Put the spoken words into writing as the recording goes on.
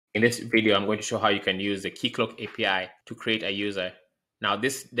In this video, I'm going to show how you can use the Keycloak API to create a user. Now,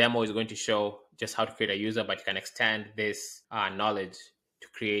 this demo is going to show just how to create a user, but you can extend this knowledge to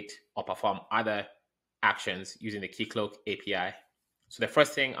create or perform other actions using the Keycloak API. So the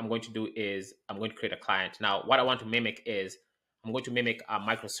first thing I'm going to do is I'm going to create a client. Now, what I want to mimic is I'm going to mimic a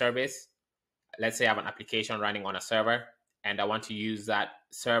microservice. Let's say I have an application running on a server, and I want to use that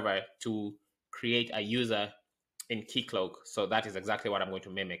server to create a user in Keycloak. So that is exactly what I'm going to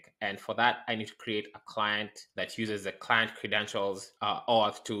mimic. And for that, I need to create a client that uses the client credentials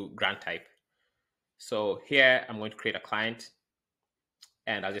auth to grant type. So here I'm going to create a client,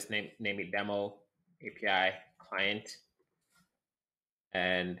 and I'll just name it demo API client.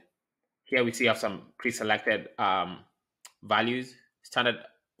 And here we see I have some pre-selected values. Standard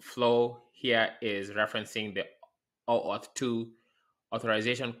flow here is referencing the OAuth2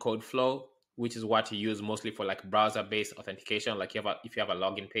 authorization code flow, which is what you use mostly for like browser-based authentication. Like if you have a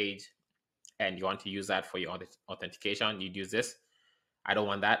login page and you want to use that for your authentication, you'd use this. I don't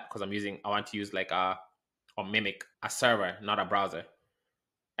want that because I want to use like or mimic a server, not a browser.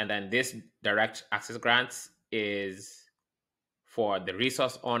 And then this direct access grants is for the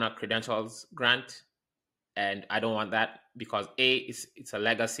resource owner credentials grant. And I don't want that because A, it's a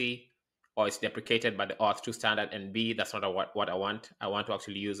legacy or it's deprecated by the auth2 standard, and B, that's not what I want. I want to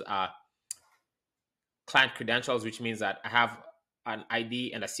actually use client credentials, which means that I have an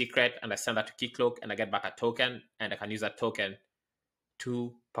ID and a secret, and I send that to Keycloak, and I get back a token, and I can use that token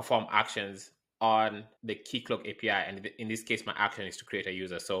to perform actions on the Keycloak API. And in this case, my action is to create a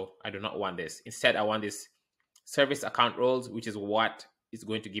user. So I do not want this. Instead, I want this service account roles, which is what is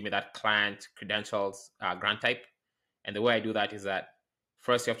going to give me that client credentials grant type. And the way I do that is that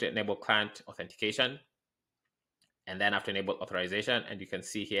first you have to enable client authentication, and then after enable authorization, and you can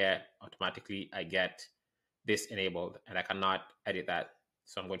see here automatically I get this enabled, and I cannot edit that.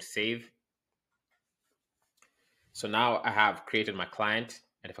 So I'm going to save. So now I have created my client,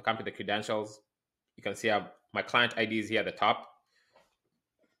 and if I come to the credentials, you can see I have my client ID is here at the top,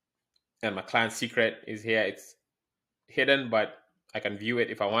 and my client secret is here. It's hidden, but I can view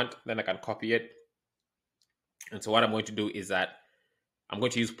it if I want. Then I can copy it. And so what I'm going to do is that I'm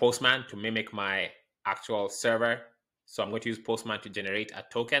going to use Postman to mimic my actual server. So I'm going to use Postman to generate a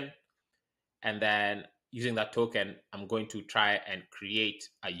token. And then using that token, I'm going to try and create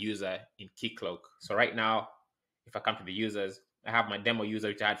a user in Keycloak. So right now, if I come to the users, I have my demo user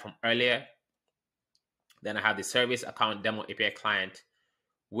which I had from earlier. Then I have the service account demo API client,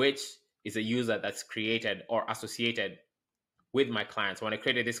 which is a user that's created or associated with my client. So when I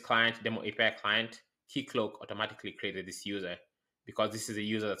created this client, demo API client, Keycloak automatically created this user because this is a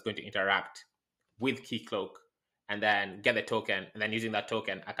user that's going to interact with Keycloak and then get the token. And then using that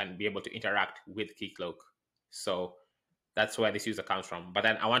token, I can be able to interact with Keycloak. So that's where this user comes from. But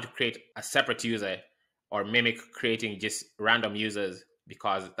then I want to create a separate user or mimic creating just random users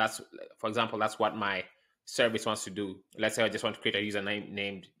because that's, for example, that's what my service wants to do. Let's say I just want to create a user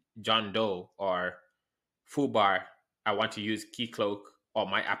named John Doe or Fubar. I want to use Keycloak or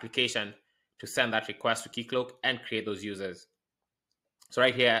my application to send that request to Keycloak and create those users. So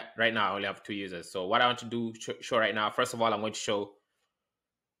right here, right now, I only have two users. So what I want to do, show right now, first of all, I'm going to show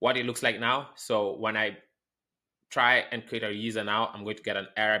what it looks like now. So when I try and create a user now, I'm going to get an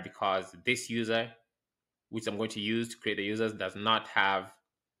error because this user, which I'm going to use to create the users, does not have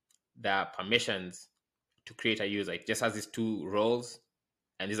the permissions to create a user. It just has these two roles,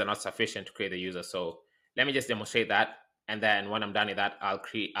 and these are not sufficient to create a user. So let me just demonstrate that. And then when I'm done with that, I'll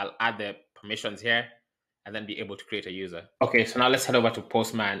add the permissions here and then be able to create a user. Okay, so now let's head over to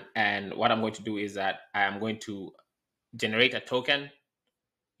Postman. And what I'm going to do is that I am going to generate a token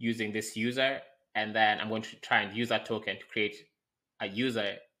using this user. And then I'm going to try and use that token to create a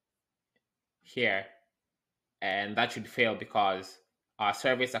user here. And that should fail because our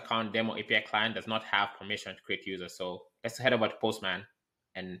service account demo API client does not have permission to create users. So let's head over to Postman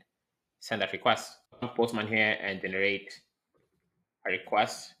and send that request. Postman here and generate a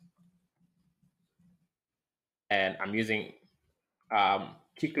request. And I'm using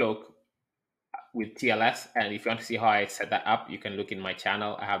Keycloak with TLS. And if you want to see how I set that up, you can look in my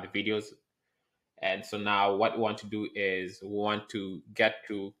channel. I have the videos. And so now what we want to do is we want to get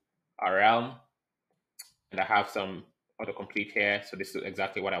to our realm. And I have some autocomplete here. So this is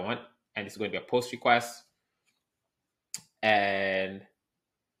exactly what I want. And this is going to be a post request. And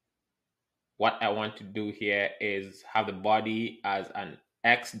what I want to do here is have the body as an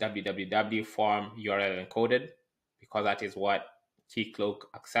XWWW form URL encoded because that is what Keycloak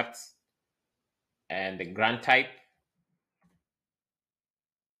accepts. And the grant type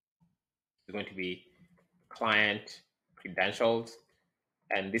is going to be client credentials.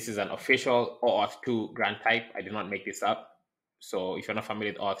 And this is an official OAuth 2 grant type. I did not make this up. So if you're not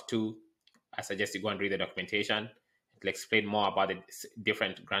familiar with OAuth 2, I suggest you go and read the documentation. It'll explain more about the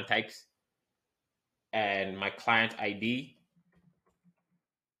different grant types. And my client ID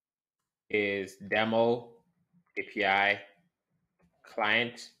is demo API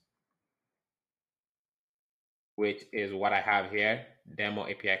client, which is what I have here, demo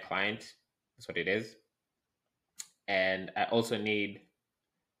API client. That's what it is. And I also need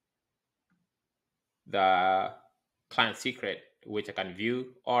the client secret, which I can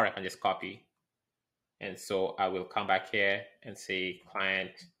view or I can just copy. And so I will come back here and say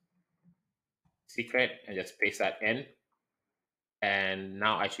client secret and just paste that in. And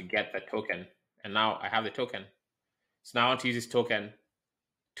now I should get the token. And now I have the token. So now I want to use this token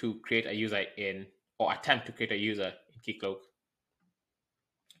to create a user in, or attempt to create a user in Keycloak.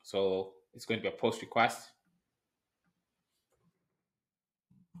 So it's going to be a post request.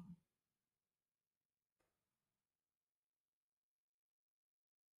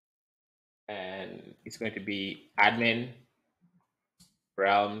 And it's going to be admin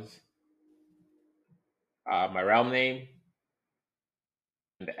realms, my realm name,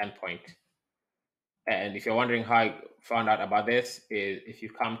 and the endpoint. And if you're wondering how I found out about this, is if you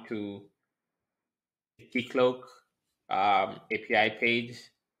come to the Keycloak API page,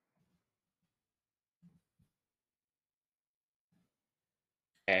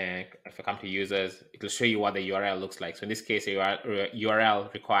 and if I come to users, it'll show you what the URL looks like. So in this case, the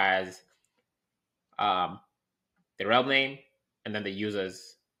URL requires the realm name and then the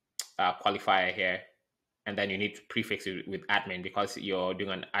user's qualifier here. And then you need to prefix it with admin because you're doing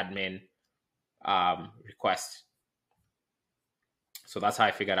an admin request. So that's how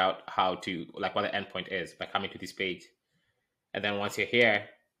I figured out how to, like, what the endpoint is by coming to this page. And then once you're here,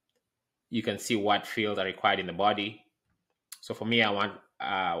 you can see what fields are required in the body. So for me, I want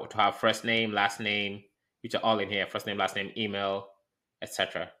to have first name, last name, which are all in here, first name, last name, email,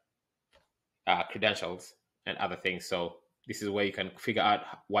 etc., credentials, and other things. So this is where you can figure out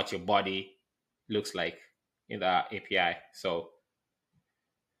what your body looks like in the API. So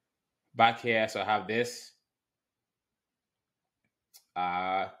back here, so I have this.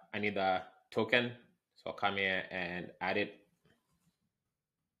 I need the token. So I'll come here and add it.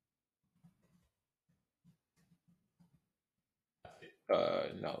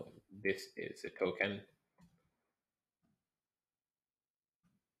 No, this is a token.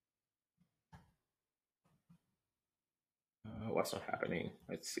 What's not happening?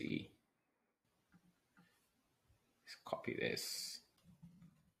 Let's see. Let's copy this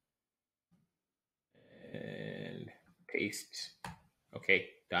and paste. Okay,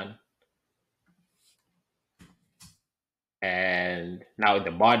 done. And now in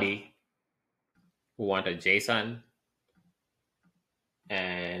the body, we want a JSON.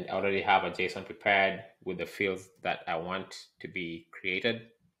 And I already have a JSON prepared with the fields that I want to be created.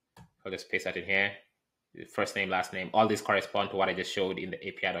 I'll just paste that in here. First name, last name, all these correspond to what I just showed in the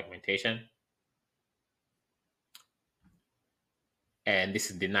API documentation. And this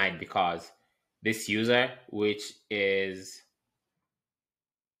is denied because this user, which is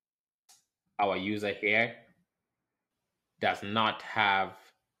our user here, does not have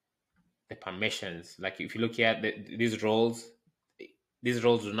the permissions. Like if you look at these roles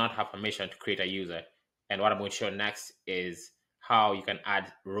do not have permission to create a user. And what I'm going to show next is how you can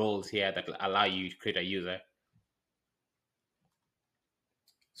add roles here that will allow you to create a user.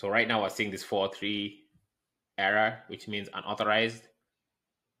 So right now we're seeing this 4.3 error, which means unauthorized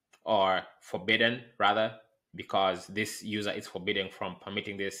or forbidden rather, because this user is forbidden from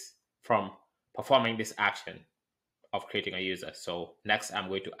performing this action of creating a user. So next I'm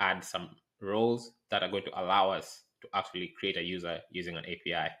going to add some roles that are going to allow us to actually create a user using an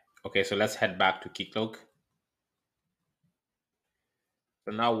API. Okay, so let's head back to Keycloak.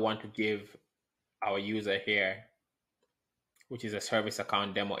 So now we want to give our user here, which is a service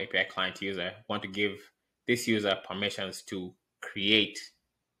account demo API client user, want to give this user permissions to create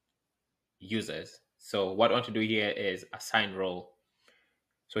users. So what I want to do here is assign role.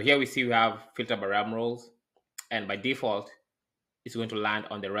 So here we see we have filter by realm roles, and by default, it's going to land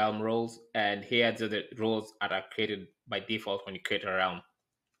on the realm roles. And here are the roles that are created by default when you create a realm.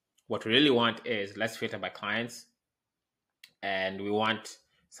 What we really want is let's filter by clients, and we want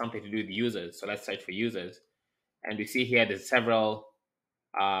something to do with users. So let's search for users. And we see here there's several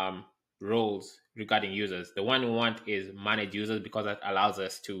roles regarding users. The one we want is manage users because that allows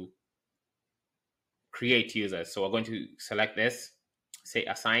us to create users. So we're going to select this, say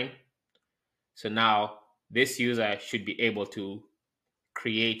assign. So now this user should be able to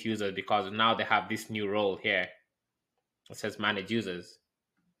create users because now they have this new role here. It says manage users.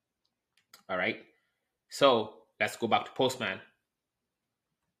 All right. So let's go back to Postman.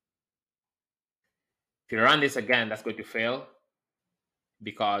 If you run this again, that's going to fail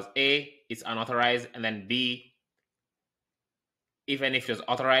because A, it's unauthorized, and then B, even if it's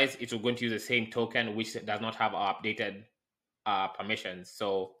authorized, it's going to use the same token which does not have our updated permissions.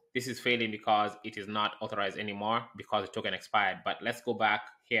 So this is failing because it is not authorized anymore because the token expired. But let's go back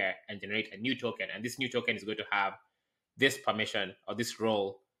here and generate a new token. And this new token is going to have this permission or this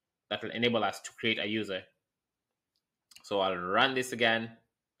role that will enable us to create a user. So I'll run this again.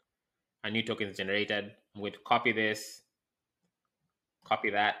 A new token is generated. I'm going to copy this, copy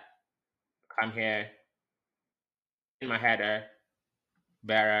that, come here in my header,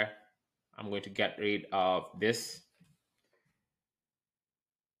 bearer. I'm going to get rid of this.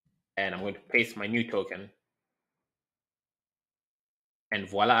 And I'm going to paste my new token. And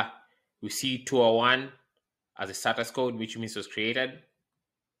voila, we see 201 as a status code, which means it was created.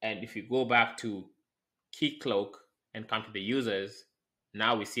 And if you go back to Keycloak and come to the users,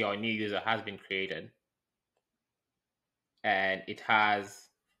 now we see our new user has been created. And it has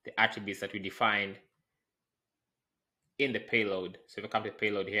the attributes that we defined in the payload. So if I come to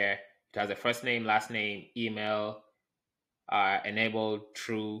payload here, it has a first name, last name, email, enabled,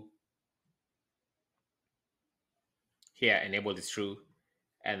 true. Here, enabled is true.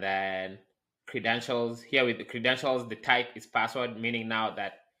 And then credentials. Here with the credentials, the type is password, meaning now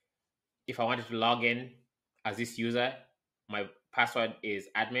that if I wanted to log in as this user, my password is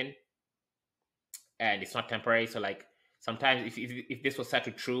admin and it's not temporary. So like sometimes if this was set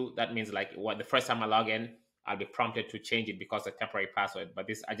to true, that means like what the first time I log in, I'll be prompted to change it because of temporary password. But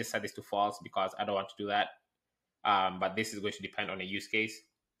this, I just set this to false because I don't want to do that. But this is going to depend on a use case.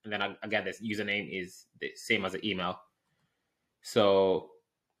 And then again, this username is the same as the email. So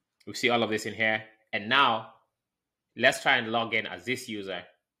we see all of this in here. And now let's try and log in as this user.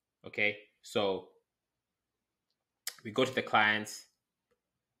 Okay, so we go to the clients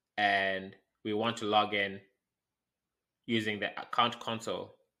and we want to log in using the account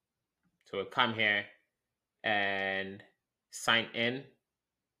console. So we'll come here and sign in.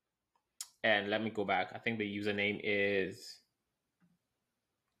 And let me go back. I think the username is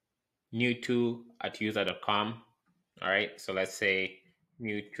new2@user.com. All right, so let's say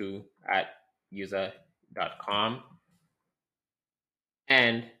new2@user.com.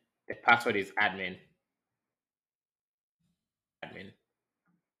 And the password is admin. I'm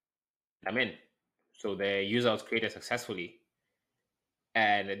in. So the user was created successfully.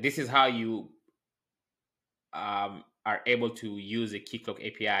 And this is how you are able to use the Keycloak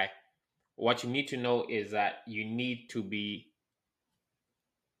API. What you need to know is that you need to be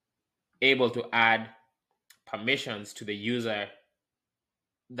able to add permissions to the user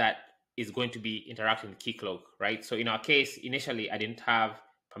that is going to be interacting with Keycloak, right? So in our case, initially, I didn't have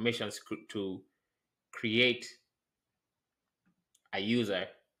permissions to create a user.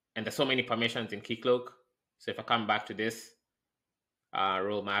 And there's so many permissions in Keycloak. So if I come back to this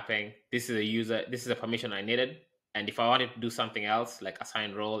role mapping, this is a user, this is a permission I needed. And if I wanted to do something else, like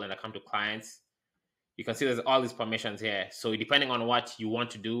assign role, and I come to clients, you can see there's all these permissions here. So depending on what you want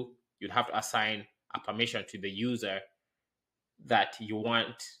to do, you'd have to assign a permission to the user that you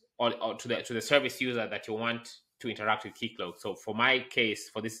want, or to the service user that you want to interact with Keycloak. So for my case,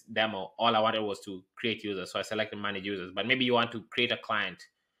 for this demo, all I wanted was to create users. So I selected manage users. But maybe you want to create a client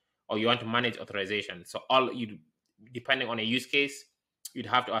or you want to manage authorization. So depending on a use case, you'd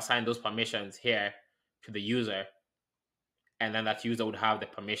have to assign those permissions here to the user. And then that user would have the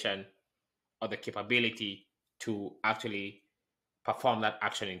permission or the capability to actually perform that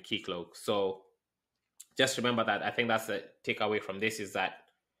action in Keycloak. So just remember that. I think that's the takeaway from this, is that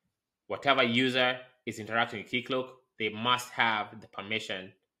whatever user is interacting with Keycloak, they must have the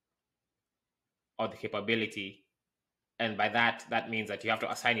permission or the capability. And by that, that means that you have to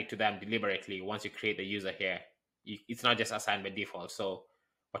assign it to them deliberately once you create the user here. It's not just assigned by default. So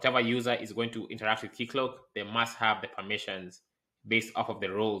whatever user is going to interact with Keycloak, they must have the permissions based off of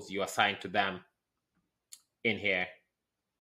the roles you assign to them in here.